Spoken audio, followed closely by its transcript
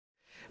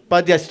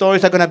But the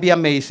stories are going to be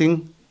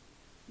amazing.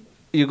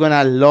 You're going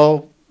to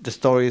love the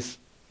stories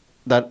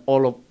that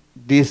all of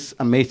these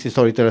amazing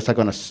storytellers are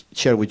going to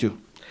share with you.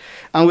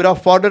 And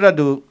without further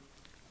ado,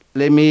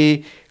 let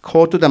me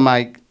call to the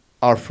mic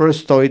our first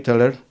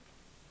storyteller,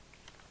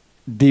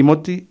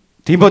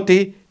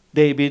 Timothy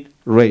David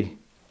Ray.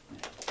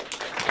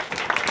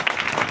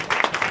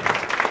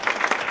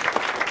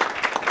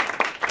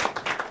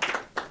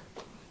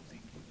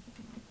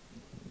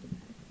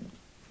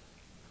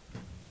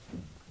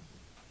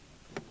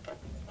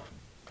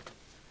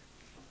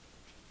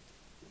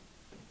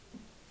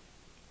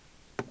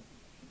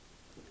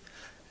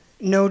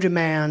 No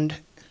demand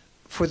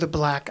for the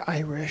Black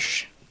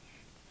Irish.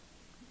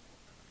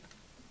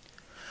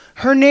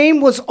 Her name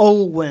was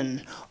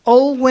Olwen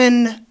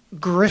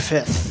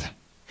Griffith.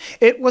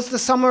 It was the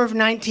summer of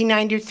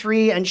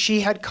 1993, and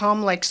she had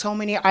come, like so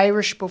many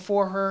Irish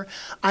before her,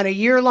 on a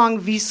year-long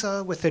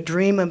visa with a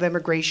dream of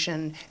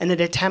immigration and an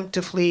attempt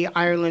to flee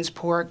Ireland's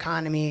poor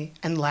economy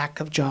and lack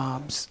of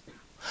jobs.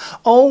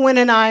 Olwen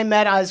and I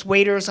met as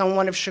waiters on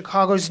one of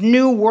Chicago's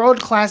new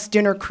world-class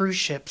dinner cruise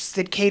ships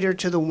that catered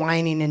to the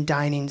wining and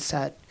dining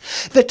set.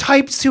 The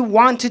types who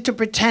wanted to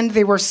pretend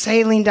they were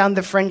sailing down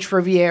the French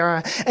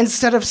Riviera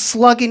instead of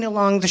slugging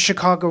along the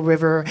Chicago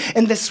River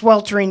in the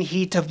sweltering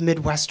heat of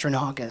Midwestern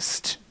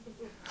August.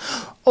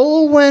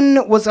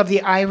 Olwen was of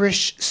the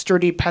Irish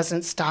sturdy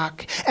peasant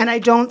stock, and I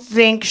don't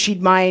think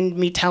she'd mind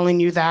me telling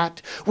you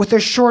that. With her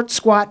short,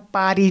 squat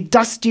body,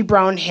 dusty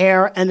brown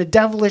hair, and a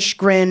devilish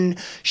grin,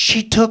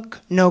 she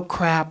took no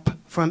crap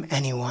from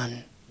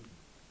anyone.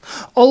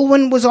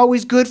 Olwen was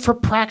always good for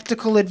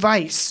practical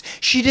advice.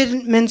 She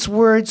didn't mince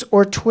words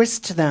or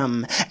twist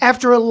them.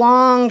 After a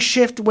long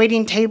shift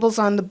waiting tables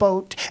on the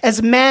boat,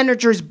 as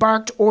managers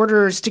barked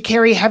orders to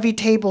carry heavy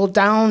table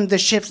down the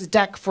ship's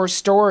deck for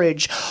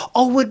storage,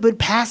 Olwen would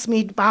pass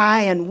me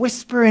by and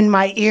whisper in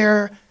my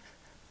ear,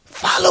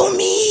 "Follow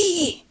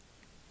me."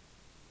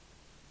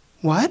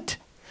 What?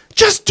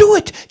 Just do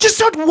it. Just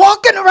start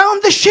walking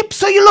around the ship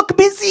so you look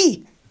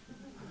busy.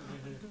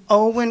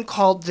 Olwen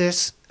called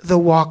this the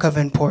walk of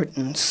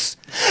importance.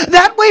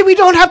 That way we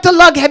don't have to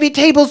lug heavy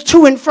tables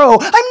to and fro.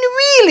 I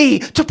mean, really,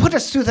 to put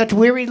us through that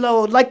weary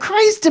load, like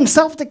Christ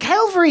himself to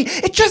Calvary,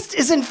 it just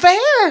isn't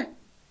fair.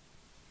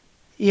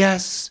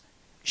 Yes,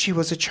 she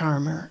was a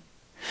charmer.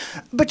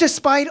 But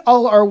despite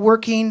all our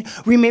working,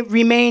 we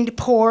remained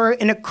poor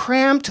in a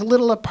cramped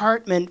little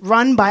apartment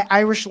run by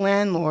Irish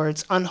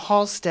landlords on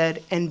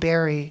Halsted and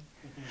Barry.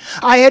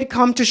 I had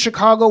come to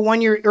Chicago 1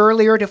 year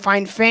earlier to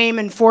find fame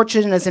and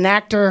fortune as an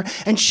actor,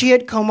 and she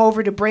had come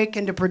over to break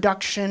into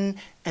production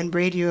and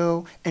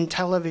radio and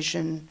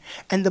television,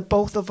 and the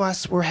both of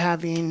us were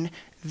having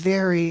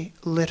very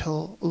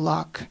little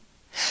luck.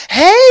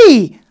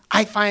 "Hey!"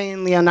 I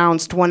finally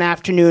announced one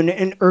afternoon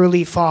in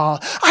early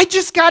fall. "I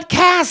just got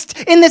cast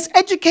in this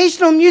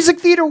educational music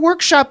theater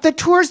workshop that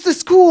tours the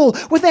school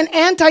with an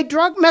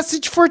anti-drug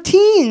message for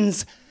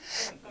teens.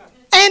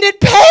 And it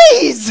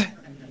pays!"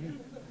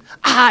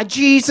 "Ah,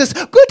 Jesus,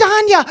 good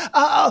on ya.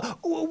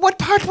 What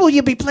part will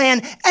you be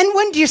playing, and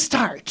when do you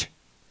start?"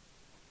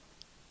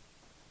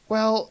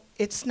 "Well,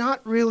 it's not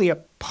really a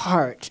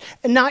part.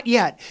 Not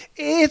yet.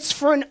 It's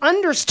for an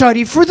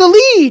understudy for the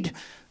lead."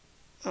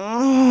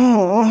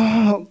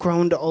 "Oh,"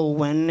 groaned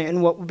Olwen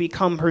in what would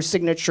become her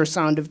signature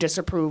sound of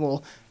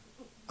disapproval.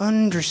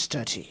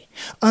 Understudy.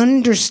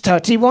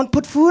 Understudy won't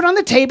put food on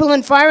the table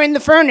and fire in the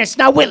furnace,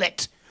 now will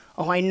it?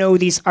 Oh, I know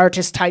these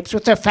artist types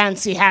with their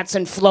fancy hats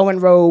and flowing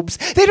robes.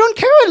 They don't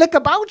care a lick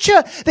about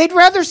you. They'd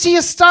rather see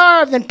you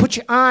starve than put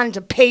you on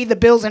to pay the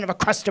bills and have a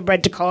crust of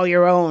bread to call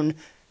your own.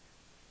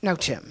 Now,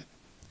 Tim,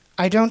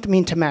 I don't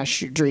mean to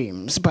mash your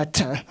dreams,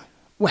 but,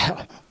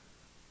 well,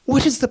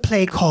 what is the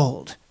play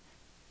called?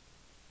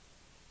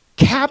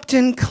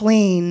 Captain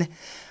Clean.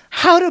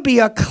 How to be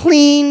a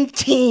clean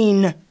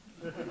teen.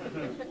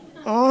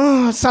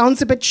 Oh,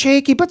 sounds a bit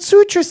shaky, but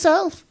suit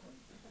yourself.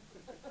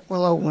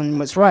 Well, Olwen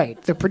was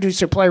right. The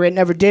producer-playwright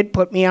never did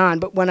put me on,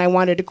 but when I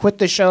wanted to quit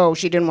the show,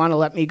 she didn't want to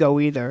let me go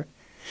either.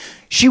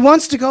 She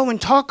wants to go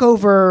and talk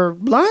over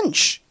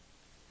lunch.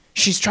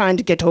 She's trying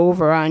to get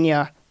over on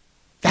you.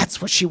 That's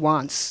what she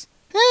wants.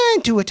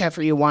 Do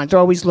whatever you want. They're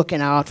always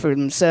looking out for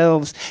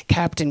themselves.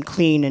 Captain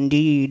Clean,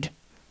 indeed.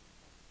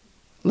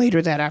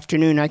 Later that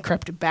afternoon, I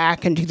crept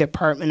back into the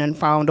apartment and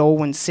found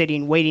Olwen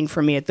sitting, waiting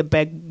for me at the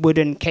big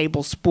wooden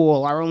cable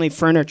spool, our only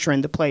furniture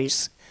in the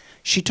place.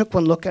 She took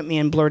one look at me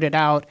and blurted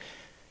out,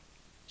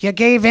 "You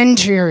gave in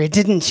to her,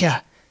 didn't you?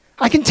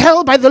 I can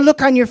tell by the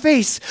look on your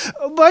face.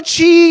 But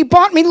she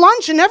bought me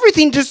lunch and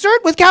everything,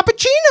 dessert with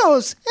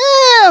cappuccinos.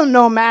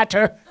 No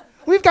matter.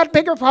 We've got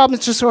bigger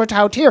problems to sort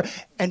out here,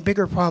 and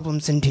bigger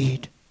problems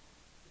indeed."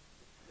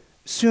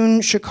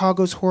 Soon,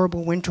 Chicago's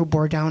horrible winter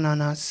bore down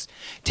on us,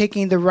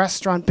 taking the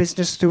restaurant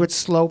business through its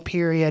slow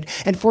period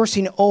and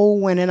forcing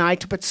Olwen and I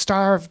to put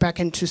Starve back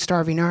into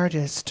Starving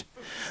Artist.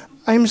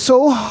 "I'm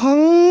so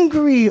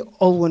hungry,"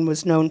 Olwen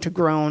was known to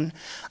groan.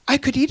 "I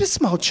could eat a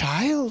small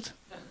child."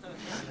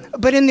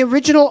 But in the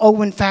original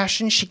Olwen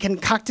fashion, she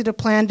concocted a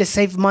plan to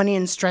save money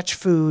and stretch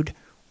food.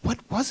 What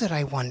was it,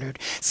 I wondered?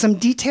 Some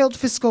detailed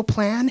fiscal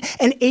plan?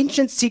 An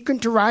ancient secret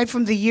derived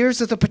from the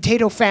years of the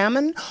potato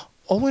famine?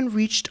 Owen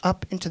reached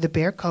up into the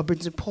bare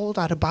cupboards and pulled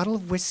out a bottle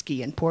of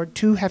whiskey and poured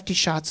 2 hefty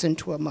shots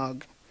into a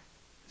mug.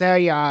 There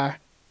you are.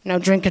 Now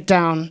drink it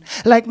down.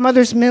 Like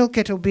mother's milk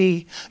it'll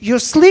be. You'll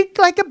sleep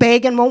like a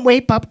babe and won't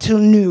wake up till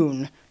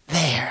noon.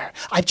 There,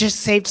 I've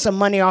just saved some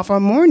money off our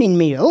morning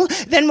meal.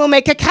 Then we'll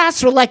make a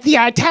casserole like the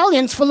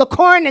Italians full of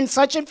corn and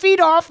such and feed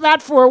off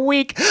that for a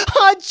week.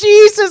 Oh,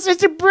 Jesus,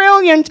 it's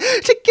brilliant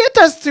to get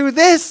us through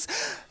this,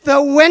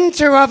 the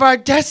winter of our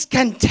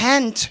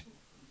discontent.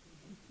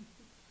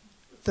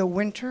 The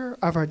winter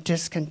of our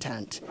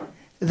discontent.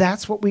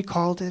 That's what we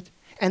called it.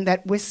 And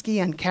that whiskey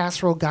and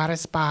casserole got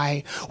us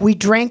by. We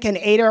drank and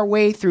ate our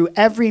way through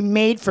every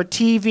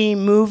made-for-TV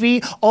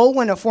movie.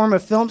 Owen, a former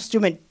film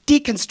student,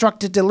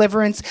 deconstructed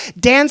Deliverance,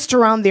 danced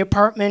around the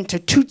apartment to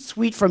Toot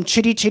Sweet from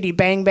Chitty Chitty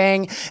Bang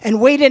Bang, and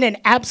waited in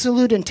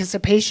absolute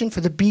anticipation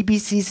for the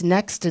BBC's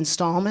next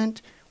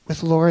installment,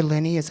 with Laura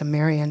Linney as a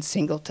Marianne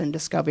Singleton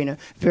discovering a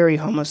very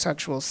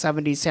homosexual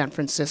 70s San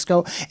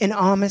Francisco, and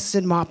Amos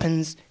and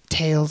Maupin's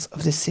Tales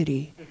of the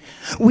City.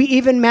 We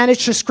even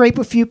managed to scrape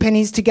a few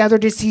pennies together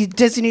to see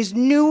Disney's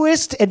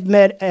newest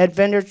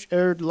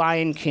adventure,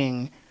 Lion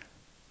King.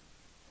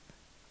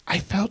 I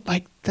felt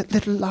like that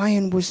little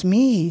lion was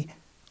me,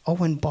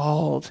 Owen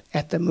bawled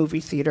at the movie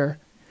theater,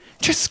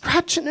 just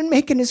scratching and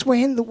making his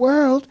way in the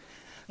world,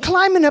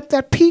 climbing up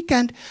that peak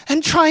and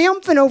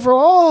triumphant over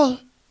all.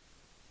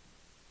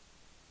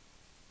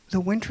 The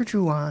winter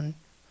drew on.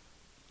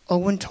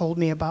 Owen told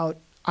me about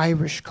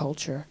Irish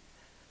culture.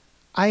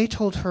 I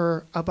told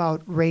her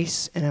about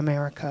race in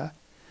America.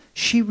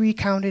 She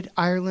recounted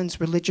Ireland's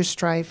religious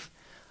strife.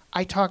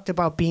 I talked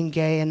about being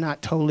gay and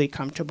not totally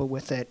comfortable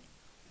with it.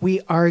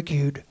 We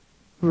argued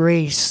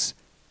race,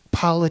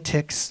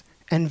 politics,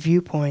 and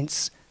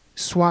viewpoints,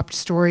 swapped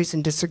stories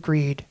and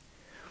disagreed.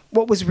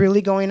 What was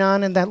really going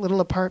on in that little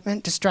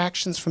apartment?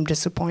 Distractions from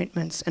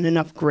disappointments and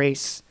enough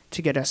grace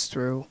to get us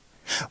through.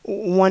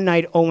 One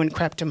night, Owen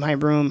crept in my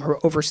room,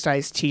 her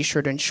oversized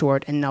t-shirt and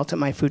short, and knelt at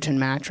my futon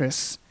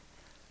mattress.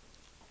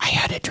 I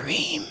had a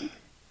dream.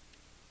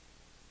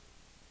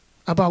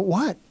 About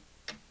what?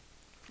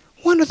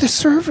 One of the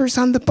servers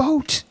on the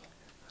boat.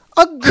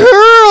 A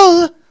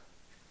girl!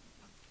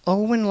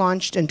 Owen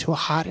launched into a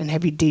hot and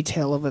heavy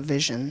detail of a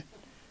vision.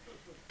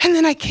 And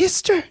then I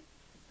kissed her.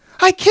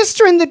 I kissed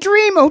her in the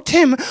dream, oh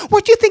Tim.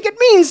 What do you think it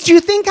means? Do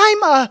you think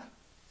I'm a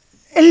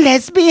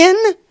lesbian?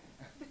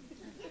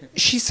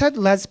 She said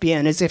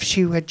lesbian as if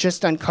she had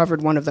just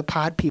uncovered one of the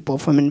pod people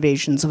from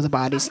Invasions of the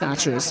Body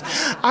Snatchers.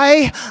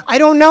 I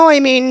don't know,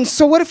 I mean,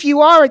 so what if you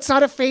are? It's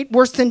not a fate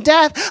worse than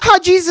death. Oh,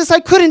 Jesus, I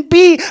couldn't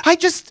be. Well,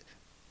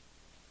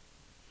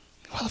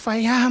 if I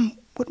am,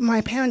 what do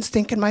my parents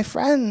think and my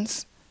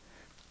friends?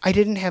 I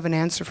didn't have an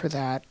answer for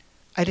that.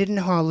 I didn't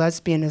know how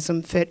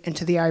lesbianism fit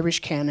into the Irish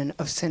canon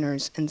of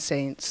sinners and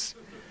saints.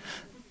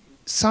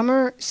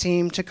 Summer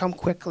seemed to come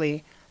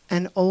quickly,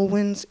 and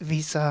Olwen's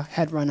visa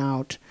had run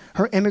out.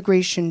 Her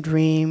immigration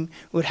dream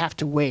would have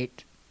to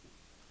wait.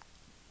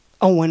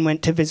 Owen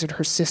went to visit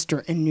her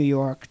sister in New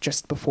York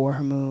just before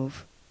her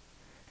move.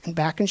 And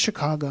back in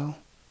Chicago,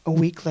 a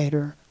week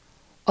later,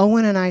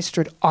 Owen and I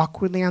stood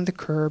awkwardly on the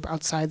curb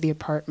outside the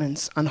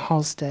apartments on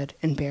Halsted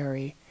in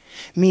Barrie,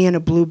 me in a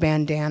blue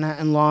bandana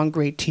and long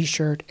gray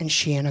t-shirt, and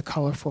she in a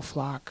colorful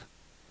frock,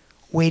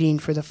 waiting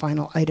for the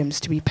final items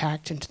to be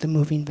packed into the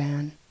moving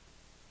van.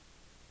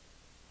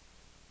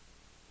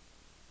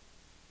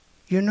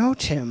 You know,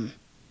 Tim,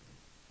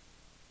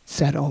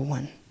 said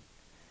Owen,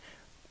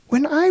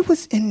 when I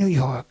was in New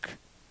York,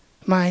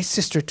 my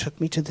sister took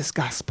me to this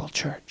gospel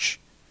church,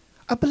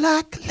 a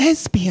black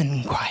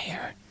lesbian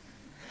choir.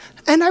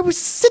 And I was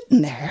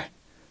sitting there,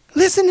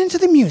 listening to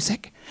the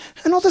music,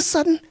 and all of a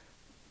sudden,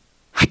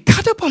 I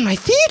got up on my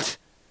feet,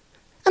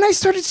 and I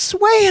started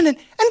swaying and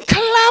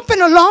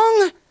clapping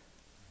along.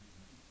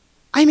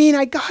 I mean,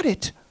 I got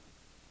it.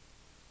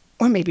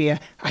 Or maybe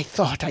I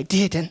thought I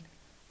did, and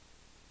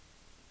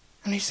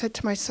I said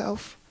to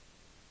myself,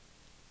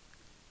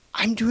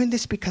 I'm doing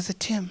this because of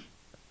Tim.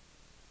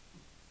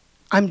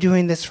 I'm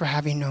doing this for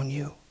having known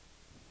you.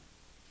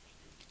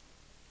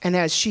 And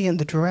as she and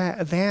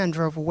the van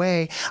drove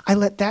away, I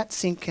let that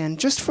sink in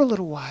just for a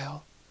little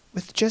while,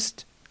 with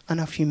just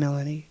enough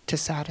humility to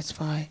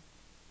satisfy.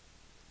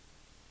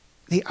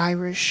 The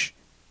Irish,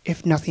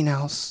 if nothing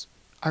else,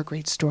 are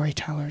great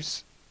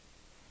storytellers.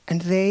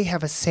 And they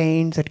have a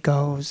saying that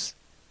goes,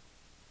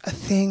 a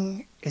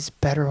thing is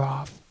better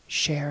off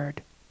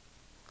shared.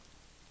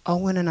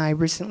 Owen and I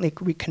recently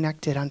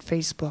reconnected on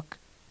Facebook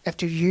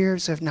after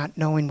years of not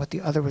knowing what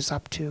the other was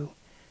up to.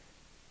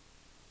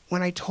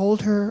 When I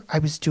told her I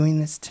was doing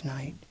this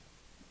tonight,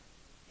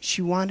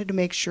 she wanted to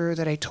make sure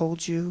that I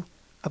told you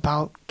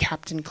about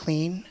Captain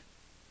Clean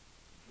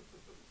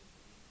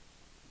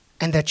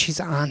and that she's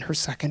on her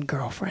second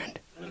girlfriend.